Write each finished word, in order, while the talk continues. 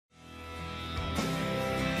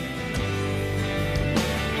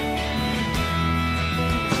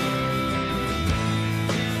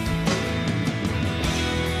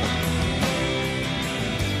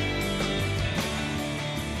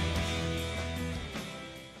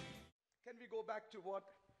back to what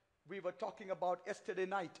we were talking about yesterday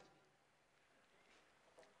night.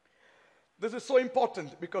 This is so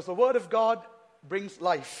important because the Word of God brings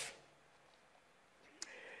life.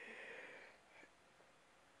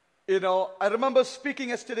 I remember speaking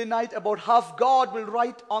yesterday night about how God will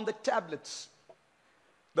write on the tablets.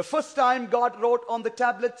 The first time God wrote on the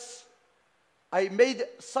tablets, I made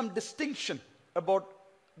some distinction about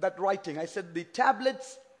that writing. I said the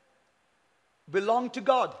tablets belong to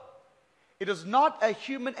God. It is not a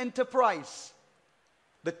human enterprise.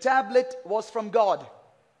 The tablet was from God.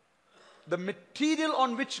 The material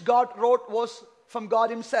on which God wrote was from God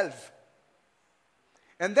Himself.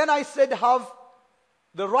 And then I said how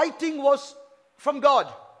the writing was from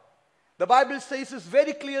God. The Bible says this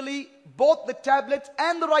very clearly, both the tablets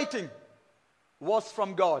and the writing was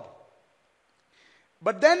from God.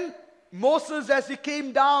 But then Moses, as he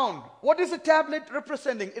came down, what is the tablet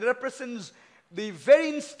representing? It represents the very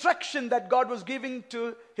instruction that God was giving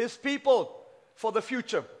to His people for the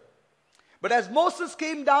future. But as Moses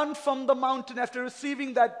came down from the mountain after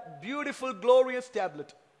receiving that beautiful, glorious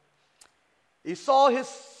tablet, he saw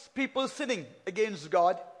his people sinning against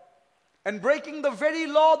God and breaking the very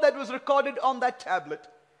law that was recorded on that tablet.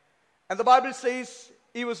 And the Bible says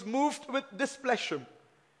he was moved with displeasure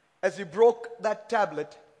as he broke that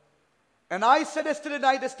tablet. And I said yesterday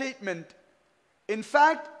night a statement. In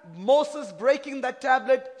fact, Moses breaking that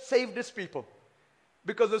tablet saved his people.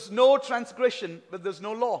 Because there's no transgression, but there's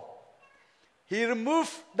no law. He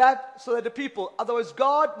removed that so that the people, otherwise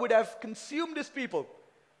God would have consumed His people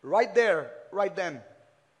right there, right then.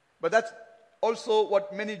 But that's also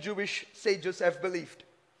what many Jewish sages have believed.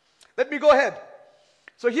 Let me go ahead.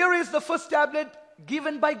 So here is the first tablet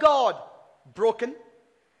given by God, broken,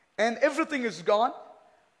 and everything is gone.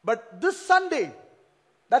 But this Sunday,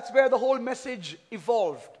 that's where the whole message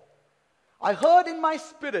evolved. I heard in my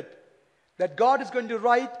spirit that God is going to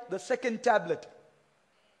write the second tablet.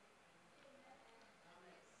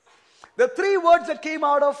 The three words that came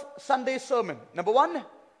out of Sunday's sermon. Number one,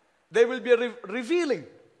 there will be a revealing.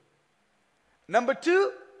 Number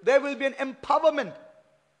two, there will be an empowerment.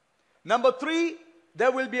 Number three,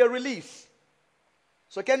 there will be a release.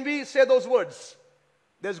 So can we say those words?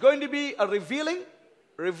 There's going to be a revealing,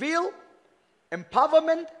 reveal,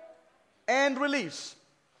 empowerment, and release.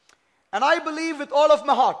 And I believe with all of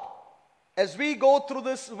my heart, as we go through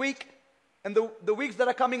this week and the weeks that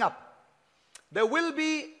are coming up, there will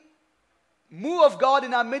be move of God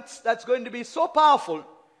in our midst that's going to be so powerful.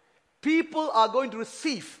 People are going to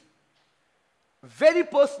receive very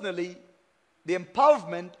personally the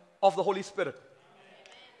empowerment of the Holy Spirit.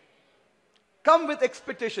 Come with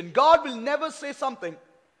expectation. God will never say something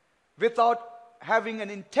without having an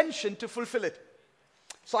intention to fulfill it.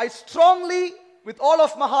 So I strongly, with all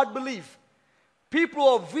of my heart, believe people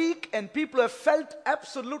are weak and people have felt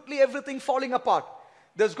absolutely everything falling apart.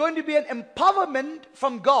 There's going to be an empowerment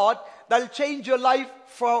from God that will change your life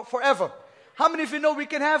forever. How many of you know we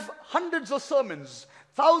can have hundreds of sermons,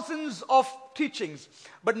 thousands of teachings,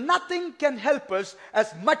 but nothing can help us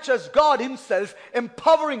as much as God Himself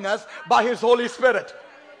empowering us by His Holy Spirit.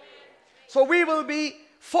 So we will be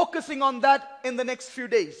focusing on that in the next few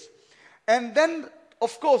days. And then,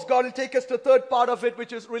 of course, God will take us to the third part of it,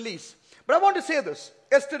 which is release. But I want to say this.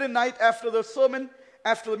 Yesterday night, after the sermon,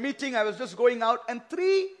 after the meeting, I was just going out, and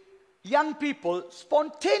three young people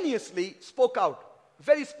spontaneously spoke out.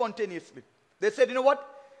 Very spontaneously. They said, you know what?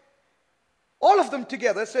 All of them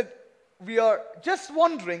together said, we are just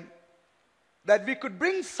wondering that we could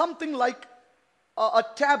bring something like a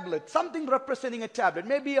tablet, something representing a tablet,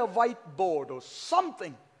 maybe a whiteboard or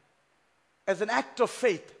something as an act of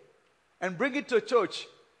faith, and bring it to a church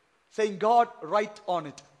saying, God, write on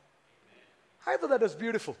it. I thought that was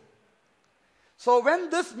beautiful. So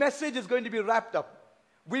when this message is going to be wrapped up,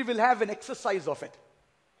 we will have an exercise of it.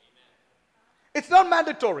 It's not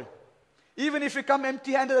mandatory. Even if you come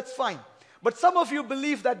empty-handed, that's fine. But some of you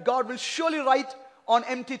believe that God will surely write on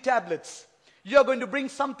empty tablets. You are going to bring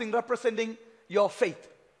something representing your faith.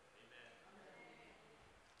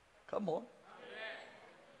 Come on.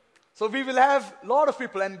 So we will have a lot of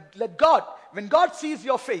people, and let God, when God sees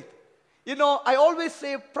your faith, I always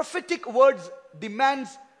say prophetic words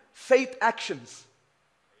demands faith actions.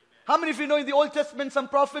 How many of you know in the Old Testament some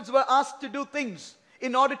prophets were asked to do things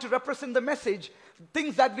in order to represent the message,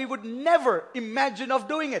 things that we would never imagine of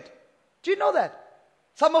doing it? Do you know that?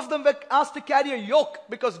 Some of them were asked to carry a yoke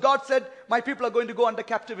because God said, my people are going to go under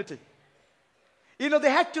captivity.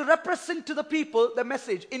 They had to represent to the people the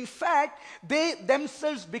message. In fact, they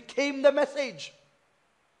themselves became the message.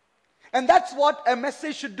 And that's what a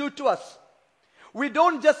message should do to us. We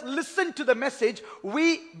don't just listen to the message,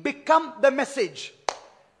 we become the message.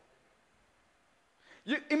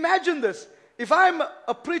 You imagine this. If I'm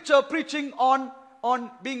a preacher preaching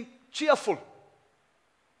on being cheerful,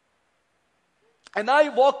 and I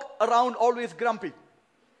walk around always grumpy,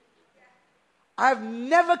 I've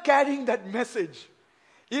never carried that message.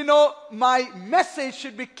 You know, my message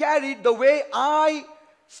should be carried the way I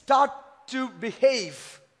start to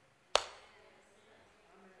behave.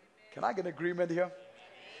 Can I get agreement here?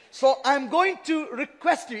 So I'm going to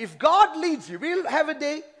request you, if God leads you, we'll have a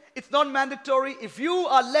day. It's not mandatory. If you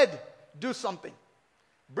are led, do something.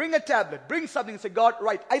 Bring a tablet, bring something and say, God,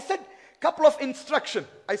 right. I said a couple of instruction.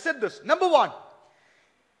 I said this. Number one,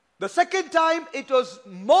 the second time it was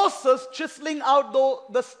Moses chiseling out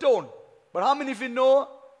the stone. But how many of you know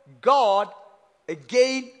God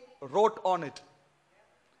again wrote on it?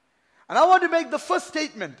 And I want to make the first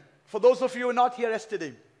statement for those of you who are not here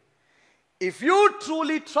yesterday. If you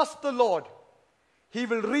truly trust the Lord, He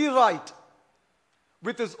will rewrite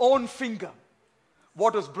with His own finger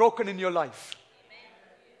what was broken in your life.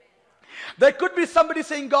 There could be somebody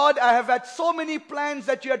saying, God, I have had so many plans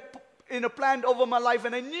that you had planned over my life,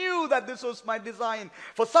 and I knew that this was my design.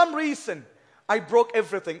 For some reason, I broke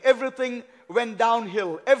everything. Everything went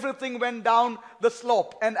downhill. Everything went down the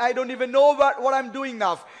slope. And I don't even know what I'm doing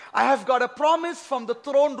now. I have got a promise from the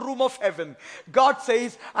throne room of heaven. God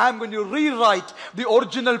says, I'm going to rewrite the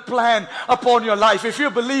original plan upon your life. If you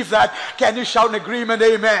believe that, can you shout in agreement,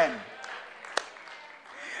 amen?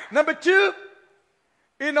 Number two,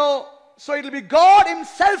 so it'll be God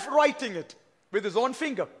Himself writing it with His own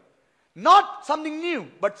finger. Not something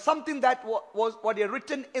new, but something that was what He had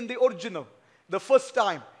written in the original. The first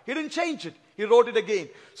time. He didn't change it. He wrote it again.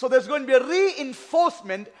 So there's going to be a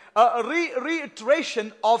reinforcement, a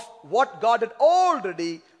reiteration of what God had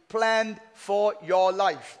already planned for your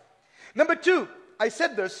life. Number two, I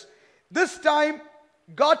said this time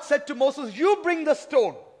God said to Moses, you bring the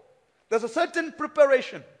stone. There's a certain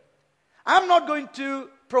preparation. I'm not going to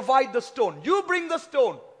provide the stone. You bring the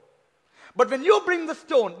stone. But when you bring the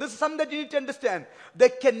stone, this is something that you need to understand. There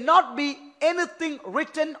cannot be anything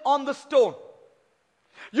written on the stone.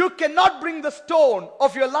 You cannot bring the stone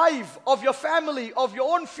of your life, of your family, of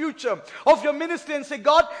your own future, of your ministry and say,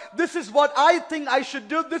 God, this is what I think I should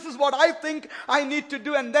do. This is what I think I need to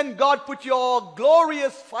do. And then God put your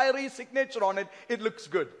glorious fiery signature on it. It looks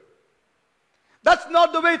good. That's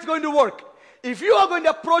not the way it's going to work. If you are going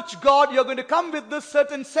to approach God, you're going to come with this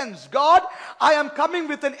certain sense. God, I am coming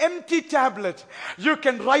with an empty tablet. You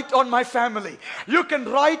can write on my family. You can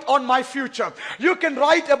write on my future. You can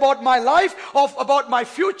write about my life, about my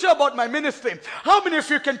future, about my ministry. How many of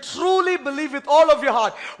you can truly believe with all of your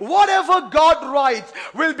heart, whatever God writes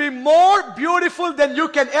will be more beautiful than you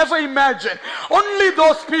can ever imagine? Only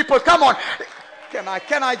those people, come on. Can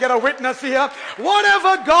I get a witness here?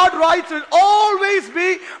 Whatever God writes will always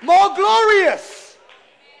be more glorious.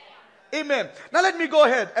 Amen. Now let me go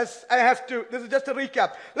ahead as I have to. This is just a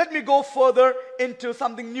recap. Let me go further into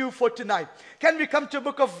something new for tonight. Can we come to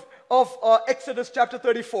the book of Exodus chapter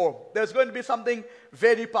 34? There's going to be something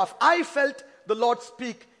very powerful. I felt the Lord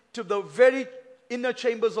speak to the very inner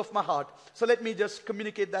chambers of my heart. So let me just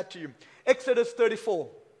communicate that to you. Exodus 34.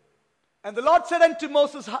 And the Lord said unto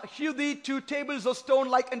Moses, hew thee 2 tables of stone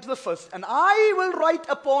like unto the first, and I will write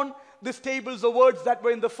upon these tables the words that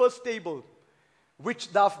were in the first table,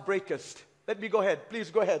 which thou breakest. Let me go ahead.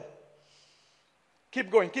 Please go ahead.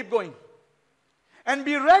 Keep going, keep going. And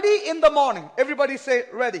be ready in the morning. Everybody say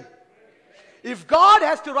ready. If God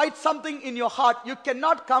has to write something in your heart, you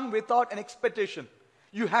cannot come without an expectation.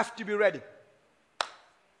 You have to be ready.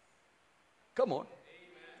 Come on.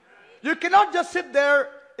 You cannot just sit there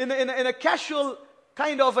in a casual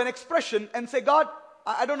kind of an expression and say, God,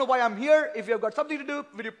 I don't know why I'm here. If you've got something to do,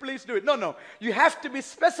 will you please do it? No. You have to be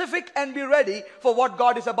specific and be ready for what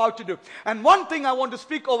God is about to do. And one thing I want to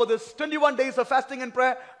speak over this 21 days of fasting and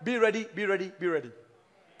prayer, be ready, be ready, be ready.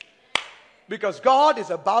 Because God is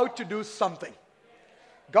about to do something.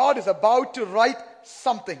 God is about to write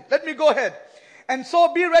something. Let me go ahead. And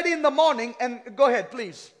so be ready in the morning and go ahead,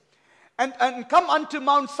 please. And come unto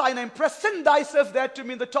Mount Sinai and present thyself there to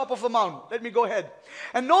me in the top of the mount. Let me go ahead.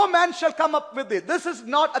 And no man shall come up with thee. This is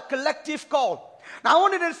not a collective call. Now I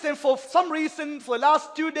want to understand, for some reason, for the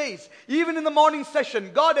last 2 days, even in the morning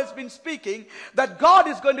session, God has been speaking that God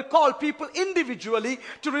is going to call people individually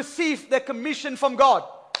to receive their commission from God.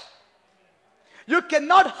 You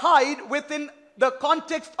cannot hide within the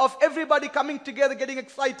context of everybody coming together, getting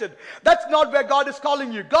excited. That's not where God is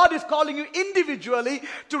calling you. God is calling you individually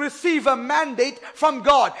to receive a mandate from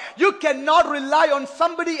God. You cannot rely on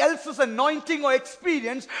somebody else's anointing or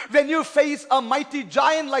experience when you face a mighty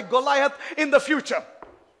giant like Goliath in the future.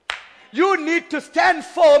 You need to stand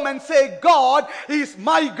firm and say, God is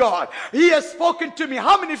my God. He has spoken to me.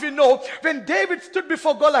 How many of you know when David stood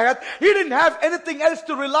before Goliath, he didn't have anything else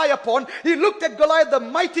to rely upon. He looked at Goliath, the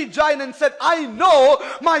mighty giant, and said, I know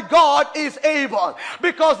my God is able.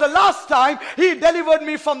 Because the last time he delivered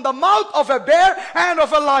me from the mouth of a bear and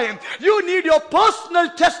of a lion. You need your personal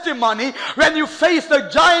testimony when you face the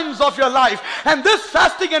giants of your life. And this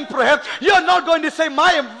fasting and prayer, you're not going to say,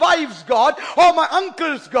 my wife's God, or my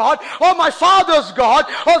uncle's God, or my father's God,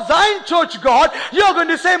 or Zion Church God. You're going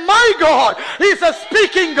to say, my God, He's a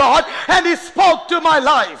speaking God, and He spoke to my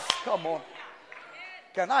life. Come on.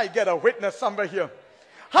 Can I get a witness somewhere here?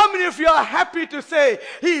 How many of you are happy to say,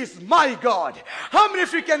 He's my God? How many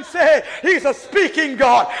of you can say, He's a speaking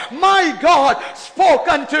God? My God spoke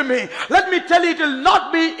unto me. Let me tell you, it will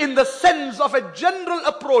not be in the sense of a general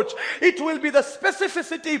approach. It will be the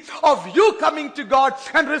specificity of you coming to God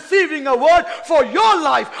and receiving a word for your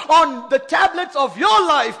life. On the tablets of your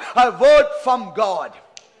life, a word from God.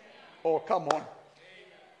 Oh, come on.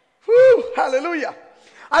 Whew, hallelujah.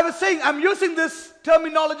 I was saying, I'm using this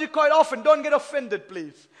terminology quite often. Don't get offended,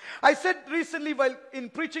 please. I said recently while in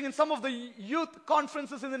preaching in some of the youth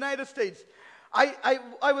conferences in the United States, I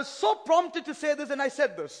was so prompted to say this, and I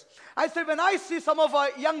said this. I said, when I see some of our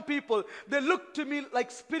young people, they look to me like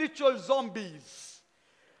spiritual zombies.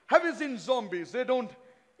 Have you seen zombies? They don't,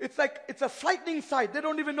 it's like, it's a frightening sight. They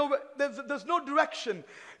don't even know, there's no direction.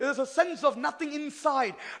 There's a sense of nothing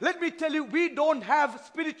inside. Let me tell you, we don't have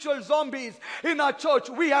spiritual zombies in our church.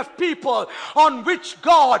 We have people on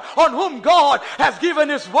whom God has given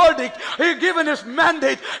His verdict, He's given His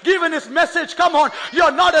mandate, given His message. Come on,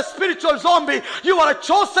 you're not a spiritual zombie. You are a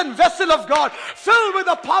chosen vessel of God, filled with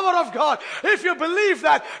the power of God. If you believe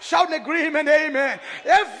that, shout an agreement, amen.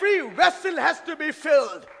 Every vessel has to be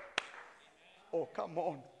filled. Oh, come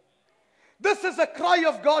on. This is a cry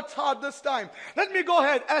of God's heart this time. Let me go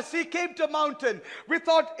ahead. As He came to a mountain, we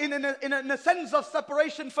thought in a sense of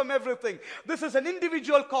separation from everything. This is an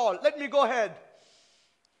individual call. Let me go ahead.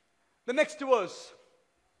 The next verse.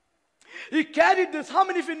 He carried this. How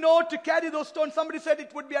many of you know to carry those stones? Somebody said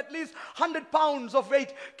it would be at least 100 pounds of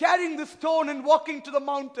weight. Carrying the stone and walking to the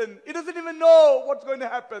mountain. He doesn't even know what's going to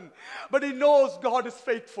happen. But he knows God is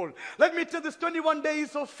faithful. Let me tell you, this 21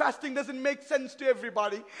 days of fasting doesn't make sense to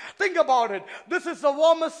everybody. Think about it. This is the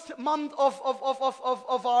warmest month of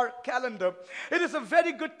our calendar. It is a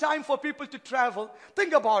very good time for people to travel.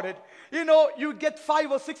 Think about it. You know, you get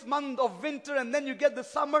 5 or 6 months of winter and then you get the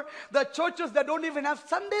summer. The churches that don't even have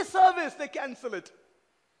Sunday service, they cancel it.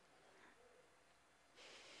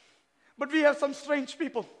 But we have some strange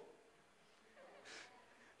people.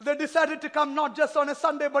 They decided to come not just on a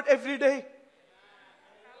Sunday, but every day.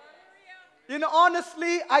 You know,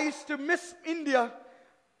 honestly, I used to miss India,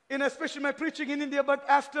 especially my preaching in India, but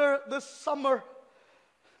after this summer,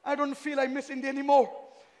 I don't feel I miss India anymore.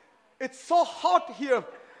 It's so hot here.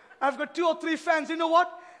 I've got 2 or 3 fans. You know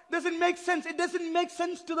what? Doesn't make sense. It doesn't make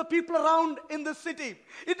sense to the people around in the city.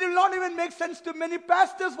 It will not even make sense to many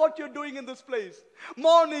pastors what you're doing in this place.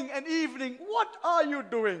 Morning and evening, what are you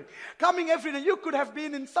doing? Coming every day. You could have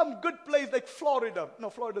been in some good place like Florida.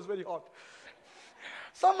 No, Florida is very hot.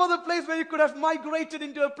 Some other place where you could have migrated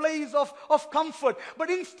into a place of comfort. But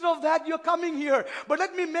instead of that, you're coming here. But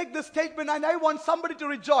let me make this statement, and I want somebody to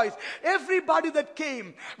rejoice. Everybody that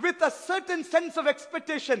came with a certain sense of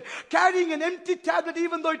expectation, carrying an empty tablet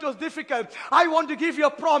even though it was difficult, I want to give you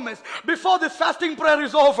a promise. Before this fasting prayer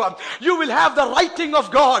is over, you will have the writing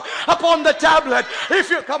of God upon the tablet. If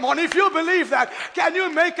you believe that, can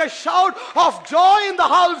you make a shout of joy in the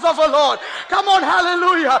house of the Lord? Come on,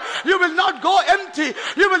 hallelujah. You will not go empty.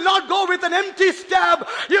 You will not go with an empty slab.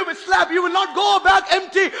 You will not go back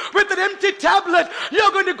empty with an empty tablet. You're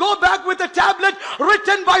going to go back with a tablet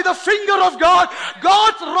written by the finger of God.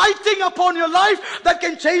 God's writing upon your life that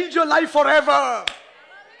can change your life forever.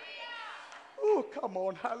 Oh, come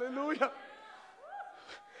on, hallelujah.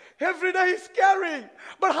 Every day is carrying.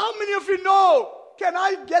 But how many of you know, can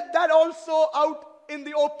I get that also out in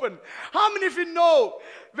the open? How many of you know,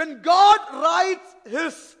 when God writes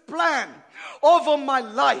His plan over my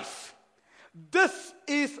life, this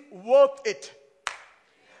is worth it.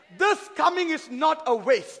 This coming is not a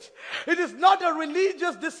waste. It is not a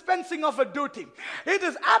religious dispensing of a duty. It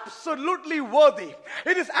is absolutely worthy.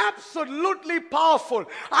 It is absolutely powerful.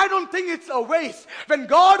 I don't think it's a waste. When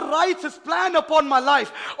God writes His plan upon my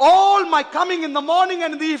life, all my coming in the morning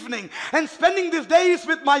and in the evening and spending these days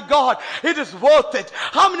with my God, it is worth it.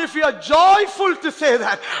 How many of you are joyful to say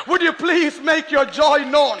that? Would you please make your joy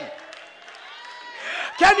known?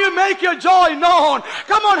 Can you make your joy known?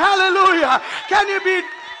 Come on, hallelujah. Can you be...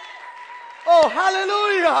 Oh,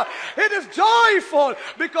 hallelujah. It is joyful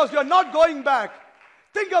because you're not going back.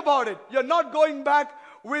 Think about it. You're not going back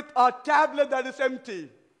with a tablet that is empty.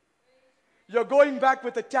 You're going back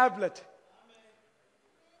with a tablet.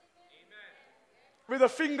 With the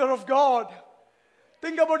finger of God.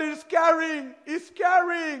 Think about it. He's carrying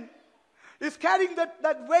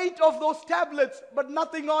that weight of those tablets, but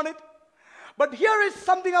nothing on it. But here is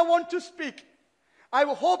something I want to speak. I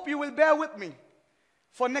hope you will bear with me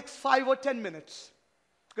for next 5 or 10 minutes,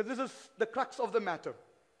 because this is the crux of the matter.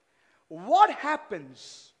 What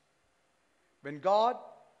happens when God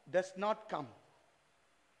does not come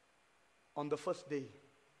on the first day,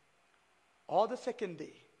 or the second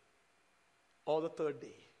day, or the third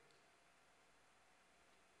day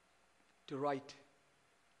to write,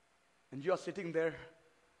 and you are sitting there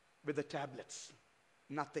with the tablets?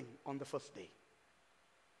 Nothing on the first day.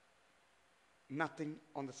 Nothing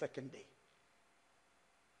on the second day.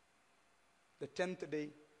 The 10th day.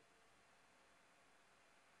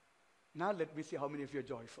 Now let me see how many of you are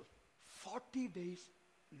joyful. 40 days,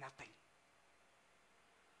 nothing.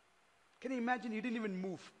 Can you imagine? He didn't even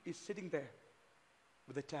move. He's sitting there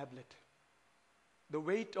with a tablet. The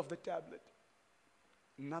weight of the tablet.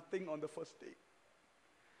 Nothing on the first day.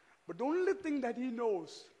 But the only thing that he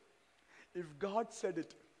knows, if God said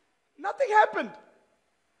it, nothing happened.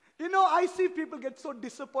 You know, I see people get so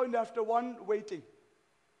disappointed after one waiting.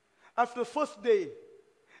 After the first day,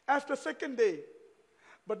 after second day.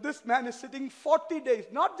 But this man is sitting 40 days,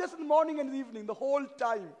 not just in the morning and the evening, the whole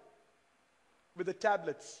time with the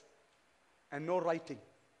tablets and no writing.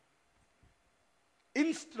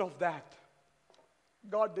 Instead of that,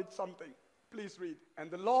 God did something. Please read. And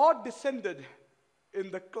the Lord descended in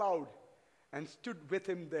the cloud and stood with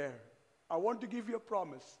him there. I want to give you a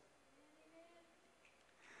promise.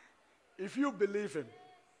 If you believe him,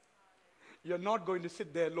 you're not going to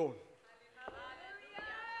sit there alone.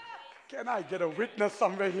 Can I get a witness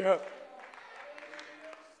somewhere here?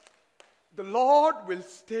 The Lord will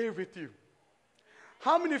stay with you.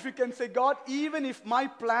 How many of you can say, God, even if my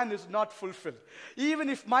plan is not fulfilled, even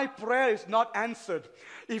if my prayer is not answered,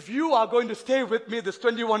 if you are going to stay with me this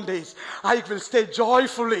 21 days, I will stay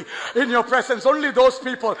joyfully in your presence. Only those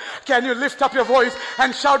people, can you lift up your voice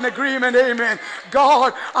and shout an agreement, amen.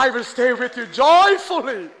 God, I will stay with you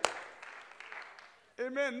joyfully.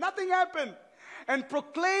 Amen. Nothing happened. And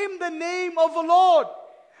proclaim the name of the Lord.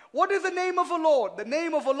 What is the name of the Lord? The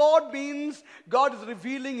name of the Lord means God is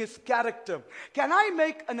revealing his character. Can I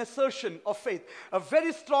make an assertion of faith? A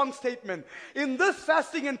very strong statement. In this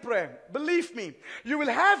fasting and prayer, believe me, you will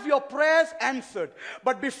have your prayers answered.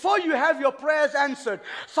 But before you have your prayers answered,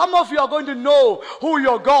 some of you are going to know who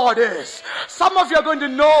your God is. Some of you are going to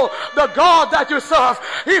know the God that you serve.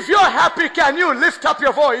 If you're happy, can you lift up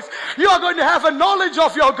your voice? You are going to have a knowledge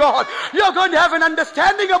of your God. You are going to have an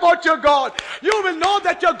understanding about your God. You will know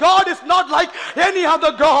that your God is not like any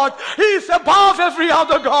other God. He is above every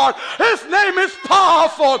other God. His name is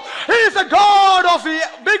powerful. He is a God of the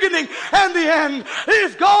beginning and the end. He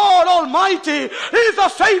is God Almighty. He is a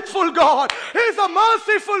faithful God. He is a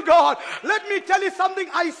merciful God. Let me tell you something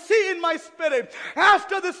I see in my spirit.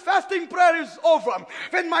 After this fasting prayer is over,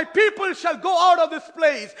 when my people shall go out of this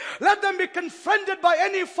place, let them be confronted by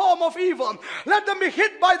any form of evil. Let them be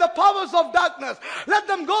hit by the powers of darkness. Let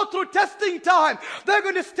them go through testing time. They're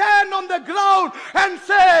going to stand on the ground and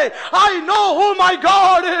say, I know who my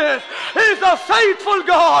God is. He's a faithful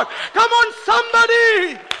God. Come on,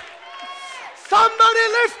 somebody. Somebody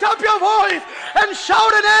lift up your voice and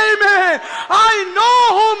shout an amen. I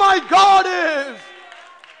know who my God is.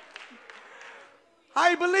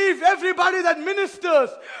 I believe everybody that ministers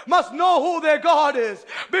must know who their God is.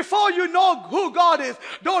 Before you know who God is,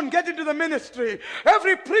 don't get into the ministry.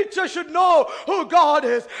 Every preacher should know who God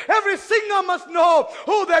is. Every singer must know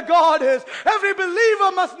who their God is. Every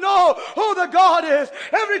believer must know who the God is.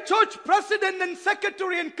 Every church president and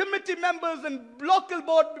secretary and committee members and local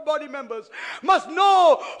body members must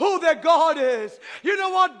know who their God is. You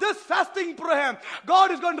know what? This fasting prayer,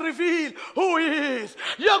 God is going to reveal who He is.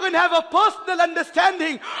 You're going to have a personal understanding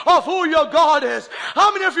of who your God is.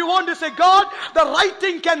 How many of you want to say, God, the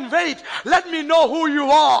writing can wait. Let me know who you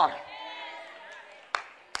are.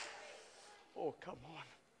 Oh, come on.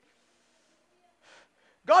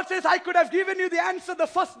 God says, I could have given you the answer the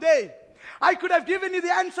first day. I could have given you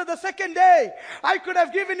the answer the second day. I could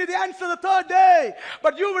have given you the answer the third day.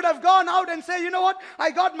 But you would have gone out and say, you know what?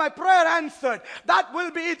 I got my prayer answered. That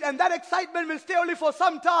will be it. And that excitement will stay only for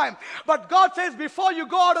some time. But God says, before you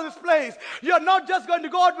go out of this place, you're not just going to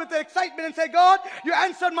go out with the excitement and say, God, you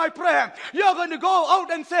answered my prayer. You're going to go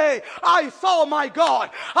out and say, I saw my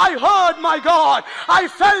God. I heard my God. I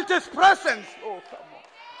felt His presence. Oh, come on.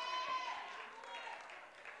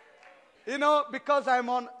 You know, because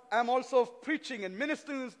I'm also preaching and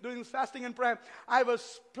ministering, doing this fasting and prayer, I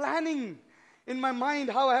was planning in my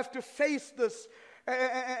mind how I have to face this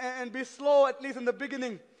and be slow, at least in the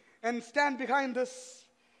beginning, and stand behind this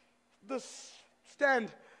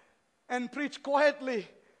stand and preach quietly.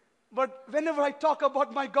 But whenever I talk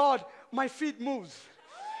about my God, my feet moves.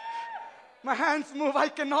 My hands move. I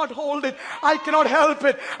cannot hold it. I cannot help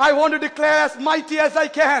it. I want to declare as mighty as I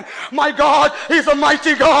can. My God is a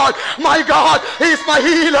mighty God. My God is my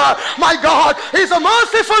healer. My God is a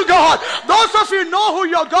merciful God. Those of you know who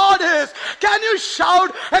your God is. Can you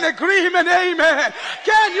shout an agreement? Amen.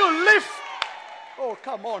 Can you lift? Oh,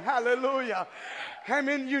 come on. Hallelujah. I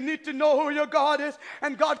mean, you need to know who your God is.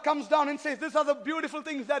 And God comes down and says, these are the beautiful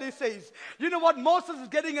things that He says. You know what? Moses is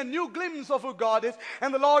getting a new glimpse of who God is.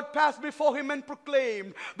 And the Lord passed before him and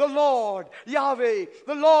proclaimed, the Lord, Yahweh,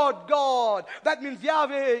 the Lord God. That means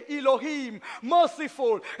Yahweh, Elohim,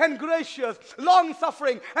 merciful and gracious,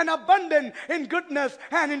 long-suffering and abundant in goodness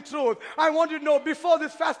and in truth. I want you to know, before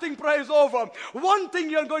this fasting prayer is over, one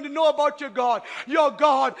thing you're going to know about your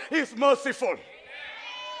God is merciful.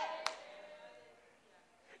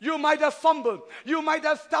 You might have fumbled. You might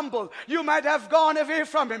have stumbled. You might have gone away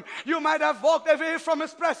from Him. You might have walked away from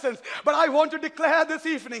His presence. But I want to declare this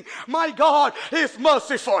evening, my God is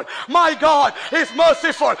merciful. My God is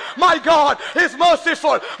merciful. My God is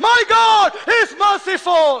merciful. My God is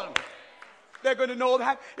merciful. They're going to know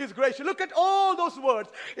that He's gracious. Look at all those words.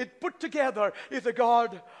 It put together is a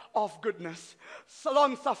God of goodness,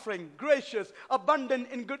 long-suffering, gracious, abundant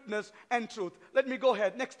in goodness and truth. Let me go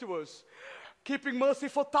ahead. Next verse. Keeping mercy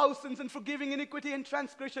for thousands and forgiving iniquity and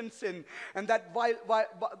transgression, sin, and that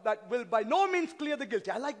will by no means clear the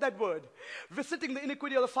guilty. I like that word. Visiting the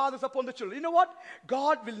iniquity of the fathers upon the children. You know what?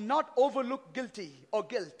 God will not overlook guilty or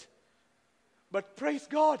guilt. But praise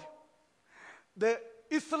God, the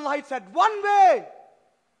Israelites had one way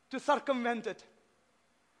to circumvent it.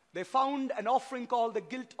 They found an offering called the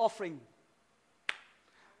guilt offering.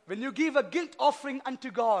 When you give a guilt offering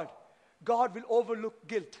unto God, God will overlook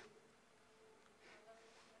guilt.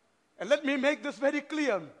 And let me make this very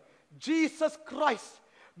clear. Jesus Christ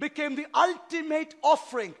became the ultimate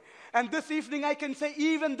offering. And this evening I can say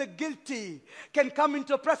even the guilty can come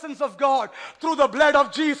into the presence of God through the blood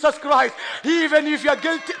of Jesus Christ. Even if you're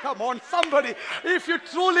guilty, come on somebody, if you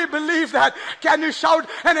truly believe that, can you shout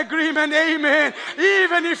an agreement? Amen.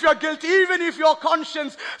 Even if you're guilty, even if your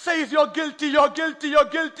conscience says you're guilty, you're guilty, you're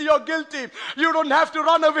guilty, you're guilty, you don't have to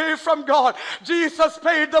run away from God. Jesus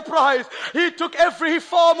paid the price. He took every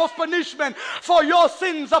form of punishment for your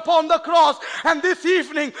sins upon the cross. And this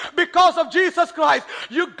evening, because of Jesus Christ,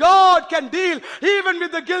 God can deal even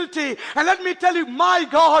with the guilty. And let me tell you, my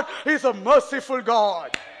God is a merciful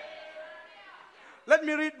God. Let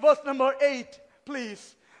me read verse number 8,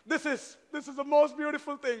 please. This is the most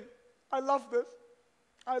beautiful thing. I love this.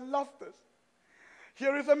 I love this.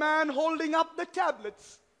 Here is a man holding up the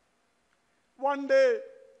tablets. One day,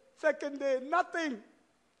 second day, nothing.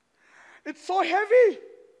 It's so heavy.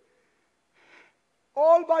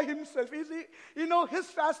 All by himself. You know, his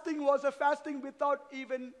fasting was a fasting without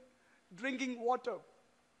even drinking water.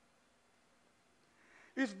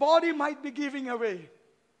 His body might be giving away.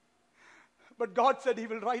 But God said He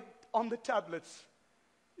will write on the tablets.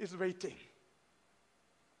 He's waiting.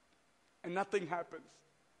 And nothing happens.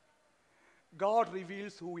 God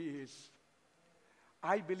reveals who He is.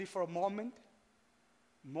 I believe for a moment,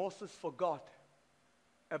 Moses forgot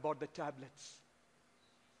about the tablets.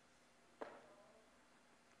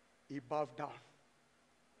 He bowed down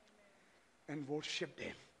and worshipped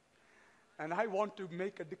Him. And I want to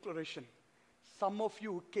make a declaration. Some of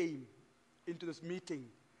you came into this meeting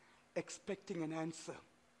expecting an answer.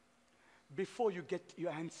 Before you get your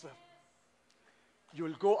answer, you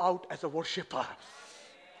will go out as a worshiper.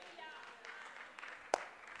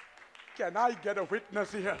 Can I get a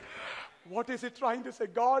witness here? What is it trying to say?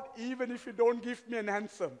 God, even if you don't give me an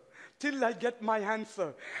answer, till I get my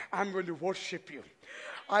answer, I'm going to worship you.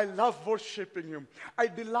 I love worshiping Him. I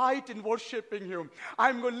delight in worshiping Him.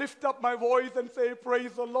 I'm going to lift up my voice and say,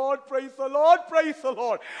 praise the Lord, praise the Lord, praise the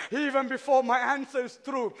Lord. Even before my answer is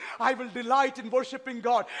through, I will delight in worshiping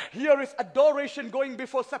God. Here is adoration going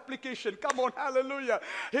before supplication. Come on, hallelujah.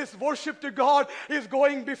 His worship to God is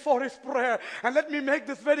going before his prayer. And let me make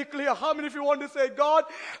this very clear. How many of you want to say, God,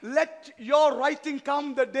 let your writing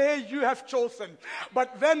come the day you have chosen.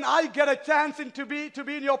 But when I get a chance to be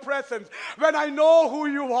in your presence, when I know who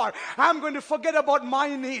you are, I'm going to forget about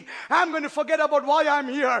my need. I'm going to forget about why I'm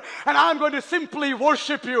here. And I'm going to simply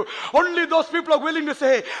worship you. Only those people are willing to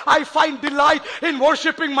say, I find delight in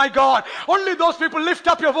worshiping my God. Only those people lift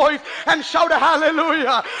up your voice and shout a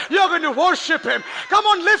hallelujah. You're going to worship Him. Come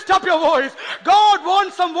on, lift up your voice. God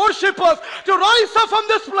wants some worshipers to rise up from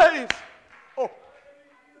this place. Oh.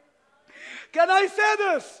 Can I say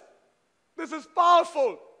this? This is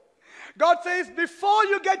powerful. God says, before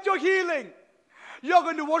you get your healing, you're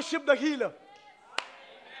going to worship the healer.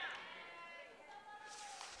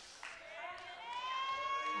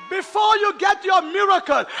 Before you get your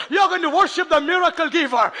miracle, you're going to worship the miracle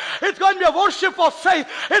giver. It's going to be a worship of faith.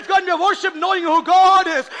 It's going to be a worship knowing who God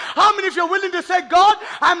is. How many of you are willing to say, God,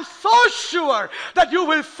 I'm so sure that you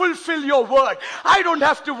will fulfill your word. I don't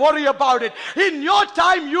have to worry about it. In your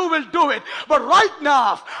time, you will do it. But right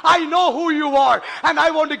now, I know who you are. And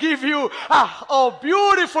I want to give you a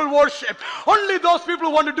beautiful worship. Only those people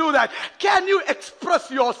who want to do that. Can you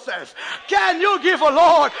express yourself? Can you give a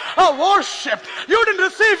Lord a worship? You didn't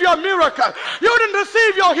receive your miracle. You didn't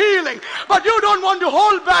receive your healing, but you don't want to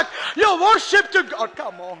hold back your worship to God.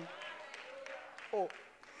 Come on. Oh,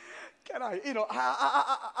 can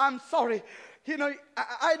I'm sorry.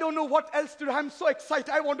 I don't know what else to do. I'm so excited.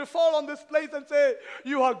 I want to fall on this place and say,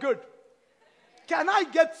 you are good. Can I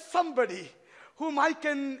get somebody whom I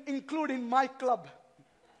can include in my club?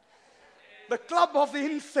 The club of the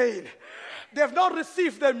insane. They have not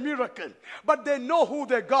received their miracle, but they know who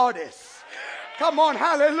their God is. Come on,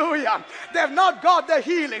 hallelujah. They have not got their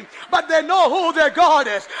healing, but they know who their God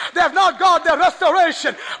is. They have not got their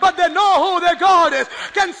restoration, but they know who their God is.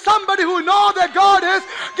 Can somebody who knows their God is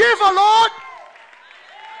give a Lord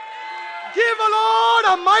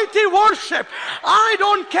a mighty worship? I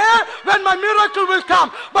don't care when my miracle will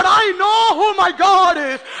come, but I know who my God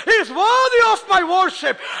is. He's worthy of my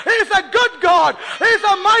worship. He's a good God. He's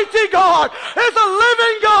a mighty God. He's a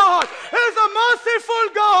living God. He's a merciful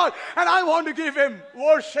God. And I want to give Him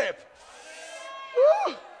worship.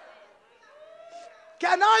 Ooh.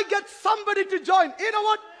 Can I get somebody to join? You know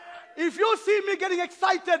what? If you see me getting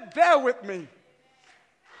excited, bear with me.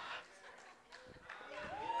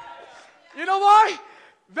 You know why?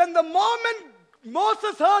 When the moment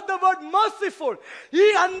Moses heard the word merciful,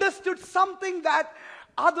 he understood something that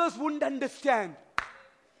others wouldn't understand.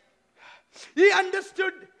 He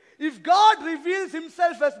understood if God reveals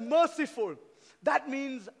Himself as merciful, that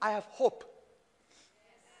means I have hope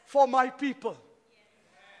for my people.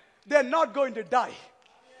 They're not going to die.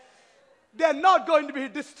 They're not going to be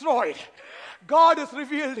destroyed. God has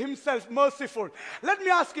revealed Himself merciful. Let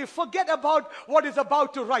me ask you, forget about what is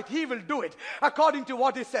about to write. He will do it according to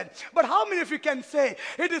what He said. But how many of you can say,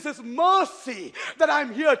 it is His mercy that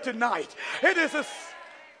I'm here tonight? It is His...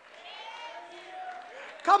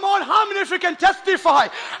 Come on, how many of you can testify?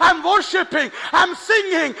 I'm worshiping, I'm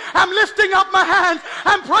singing, I'm lifting up my hands,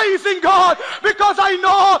 I'm praising God because I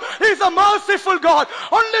know He's a merciful God.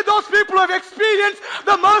 Only those people who have experienced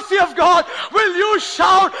the mercy of God will you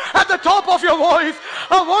shout at the top of your voice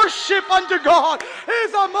a worship unto God.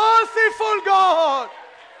 He's a merciful God.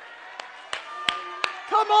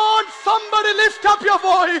 Come on, somebody lift up your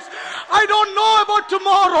voice. I don't know about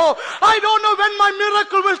tomorrow. I don't know when my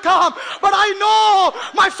miracle will come. But I know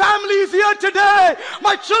my family is here today.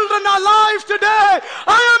 My children are alive today.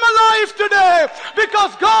 I am alive today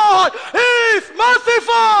because God is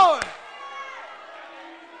merciful.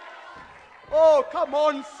 Oh, come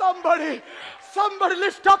on, somebody. Somebody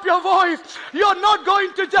lift up your voice. You're not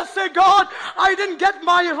going to just say, God, I didn't get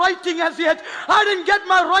my writing as yet. I didn't get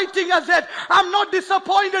my writing as yet. I'm not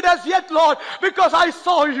disappointed as yet, Lord, because I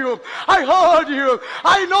saw you. I heard you.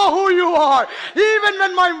 I know who you are. Even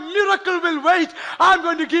when my miracle will wait, I'm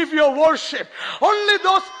going to give you a worship. Only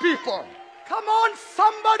those people. Come on,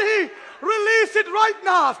 somebody. Release it right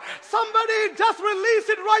now. Somebody just release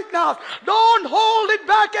it right now. Don't hold it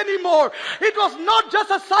back anymore. It was not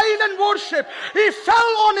just a silent worship. He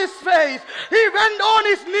fell on his face. He went on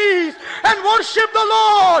his knees and worshiped the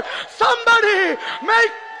Lord. Somebody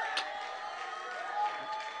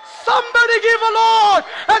give a Lord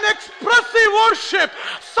an expressive worship.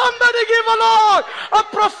 Somebody give a Lord a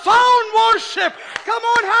profound worship. Come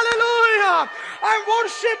on, hallelujah. I'm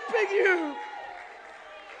worshiping you.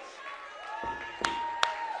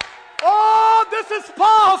 Oh, this is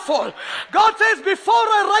powerful. God says, before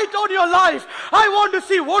I write on your life, I want to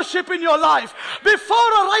see worship in your life. Before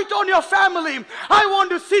I write on your family, I want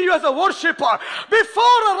to see you as a worshiper. Before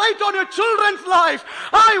I write on your children's life,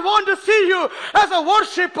 I want to see you as a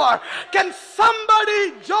worshiper. Can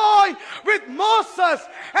somebody join with Moses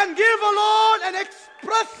and give the Lord an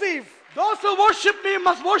expressive? Those who worship me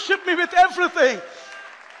must worship me with everything.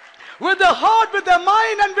 With their heart, with their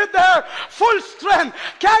mind, and with their full strength.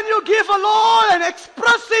 Can you give the Lord an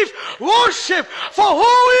expressive worship for who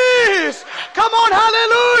He is? Come on,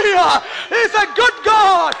 hallelujah. He's a good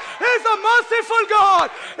God. He's a merciful God.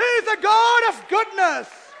 He's a God of goodness.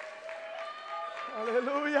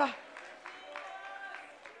 Hallelujah.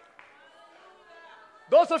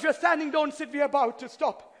 Those of you standing, don't sit. We're about to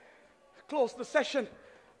stop. Close the session.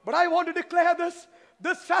 But I want to declare this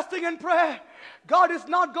fasting and prayer, God is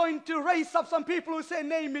not going to raise up some people who say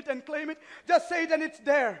name it and claim it. Just say it and it's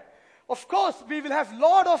there. Of course, we will have a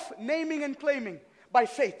lot of naming and claiming by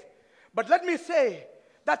faith. But let me say,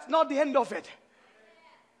 that's not the end of it.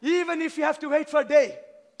 Even if you have to wait for a day,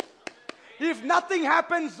 if nothing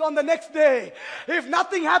happens on the next day, if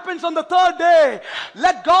nothing happens on the third day,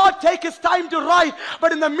 let God take His time to write.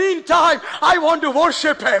 But in the meantime, I want to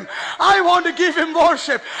worship Him. I want to give Him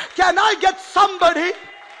worship. Can I get somebody?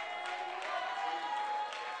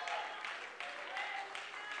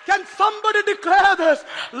 Can somebody declare this?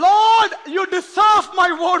 Lord, you deserve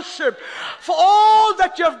my worship for all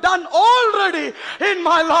that you have done already in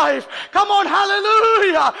my life. Come on,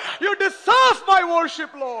 hallelujah. You deserve my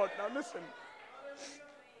worship, Lord. Now listen.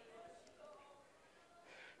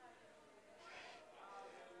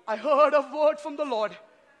 I heard a word from the Lord.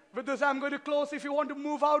 With this, I'm going to close. If you want to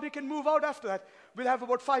move out, you can move out after that. We'll have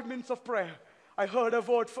about 5 minutes of prayer. I heard a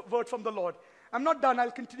word from the Lord. I'm not done.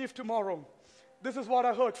 I'll continue tomorrow. This is what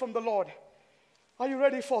I heard from the Lord. Are you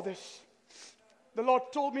ready for this? The Lord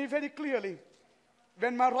told me very clearly,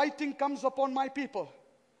 when my writing comes upon my people,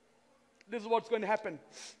 this is what's going to happen.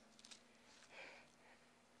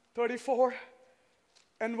 34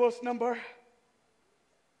 and verse number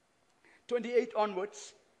 28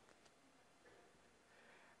 onwards.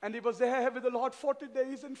 And he was there with the Lord 40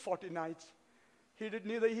 days and 40 nights. He did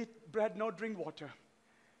neither eat bread nor drink water.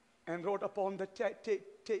 And wrote upon the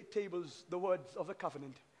tables the words of the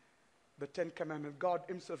covenant, the 10 commandments. God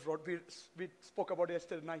Himself wrote. We spoke about it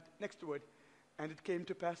yesterday night. Next word. And it came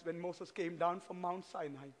to pass when Moses came down from Mount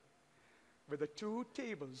Sinai with the 2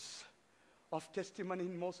 tables of testimony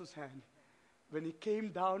in Moses' hand, when he came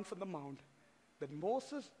down from the mount, that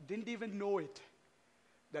Moses didn't even know it,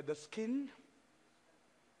 that the skin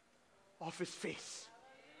of his face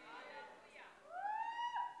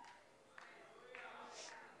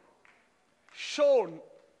shone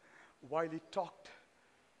while he talked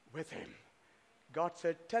with him. God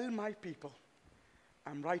said, tell my people,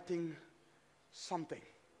 I'm writing something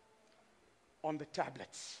on the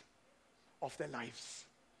tablets of their lives.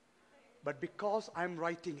 But because I'm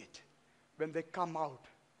writing it, when they come out,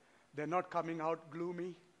 they're not coming out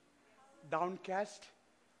gloomy, downcast,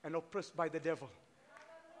 and oppressed by the devil.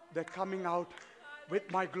 They're coming out with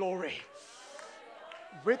my glory.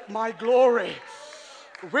 With my glory.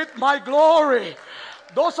 With my glory.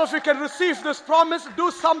 Those of you can receive this promise,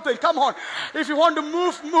 do something. Come on. If you want to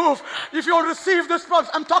move, move. If you want to receive this promise,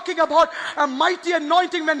 I'm talking about a mighty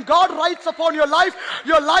anointing. When God writes upon your life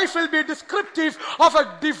will be descriptive of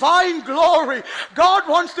a divine glory. God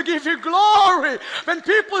wants to give you glory. When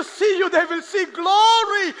people see you, they will see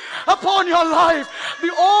glory upon your life.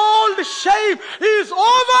 The old shame is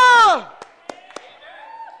over.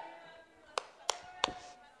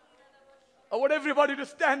 I want everybody to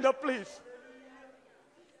stand up, please.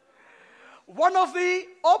 One of the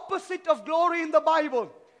opposite of glory in the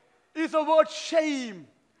Bible is the word shame.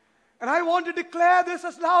 And I want to declare this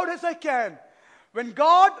as loud as I can. When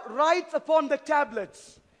God writes upon the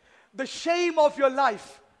tablets the shame of your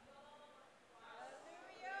life,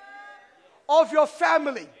 of your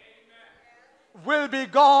family, will be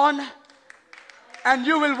gone, and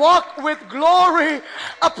you will walk with glory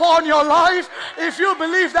upon your life. If you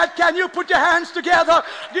believe that, can you put your hands together?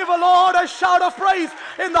 Give the Lord a shout of praise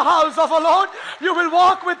in the house of the Lord. You will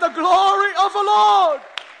walk with the glory of the Lord.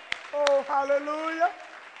 Oh, hallelujah.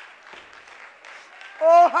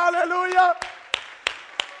 Oh, hallelujah.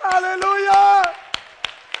 Hallelujah.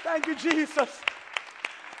 Thank you, Jesus.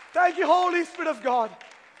 Thank you, Holy Spirit of God.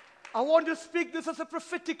 I want to speak this as a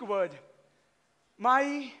prophetic word.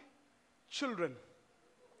 My children,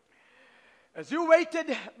 as you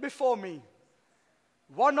waited before me,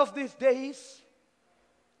 one of these days,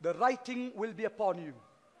 The writing will be upon you.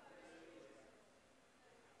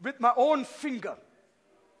 With my own finger,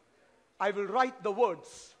 I will write the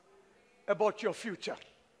words about your future,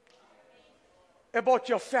 about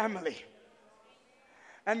your family.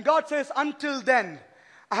 And God says, until then,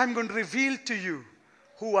 I'm going to reveal to you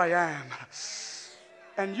who I am.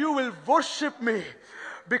 And you will worship me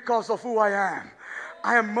because of who I am.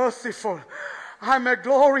 I am merciful. I'm a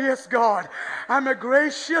glorious God. I'm a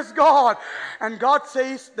gracious God. And God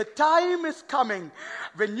says, the time is coming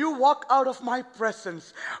when you walk out of my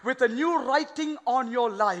presence with a new writing on your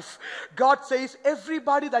life. God says,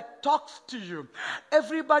 everybody that talks to you,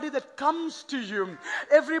 everybody that comes to you,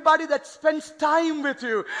 everybody that spends time with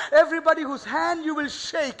you, everybody whose hand you will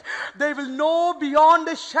shake, they will know beyond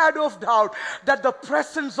a shadow of doubt that the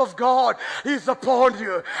presence of God is upon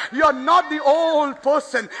you. You're not the old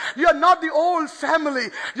person. You're not the old family.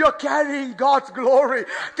 You're carrying God's glory.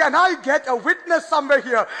 Can I get a witness somewhere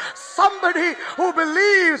here? Somebody who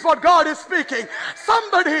believes what God is speaking.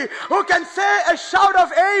 Somebody who can say a shout of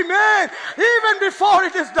amen even before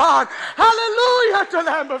it is done. Hallelujah to the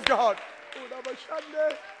Lamb of God.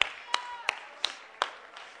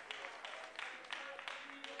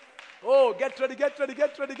 Oh, get ready, get ready,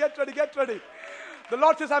 get ready, get ready, get ready. The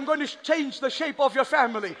Lord says, I'm going to change the shape of your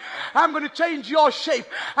family. I'm going to change your shape.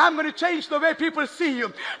 I'm going to change the way people see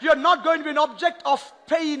you. You're not going to be an object of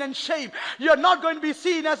pain and shame. You're not going to be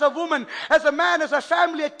seen as a woman, as a man, as a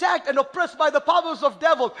family attacked and oppressed by the powers of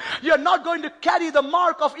devil. You're not going to carry the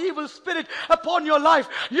mark of evil spirit upon your life.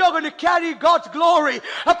 You're going to carry God's glory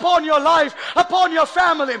upon your life, upon your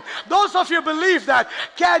family. Those of you believe that,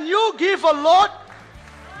 can you give a Lord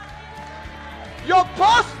your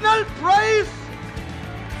personal praise?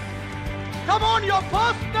 Come on, your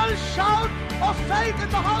personal shout of faith in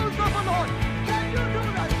the house of the Lord. Can you do it?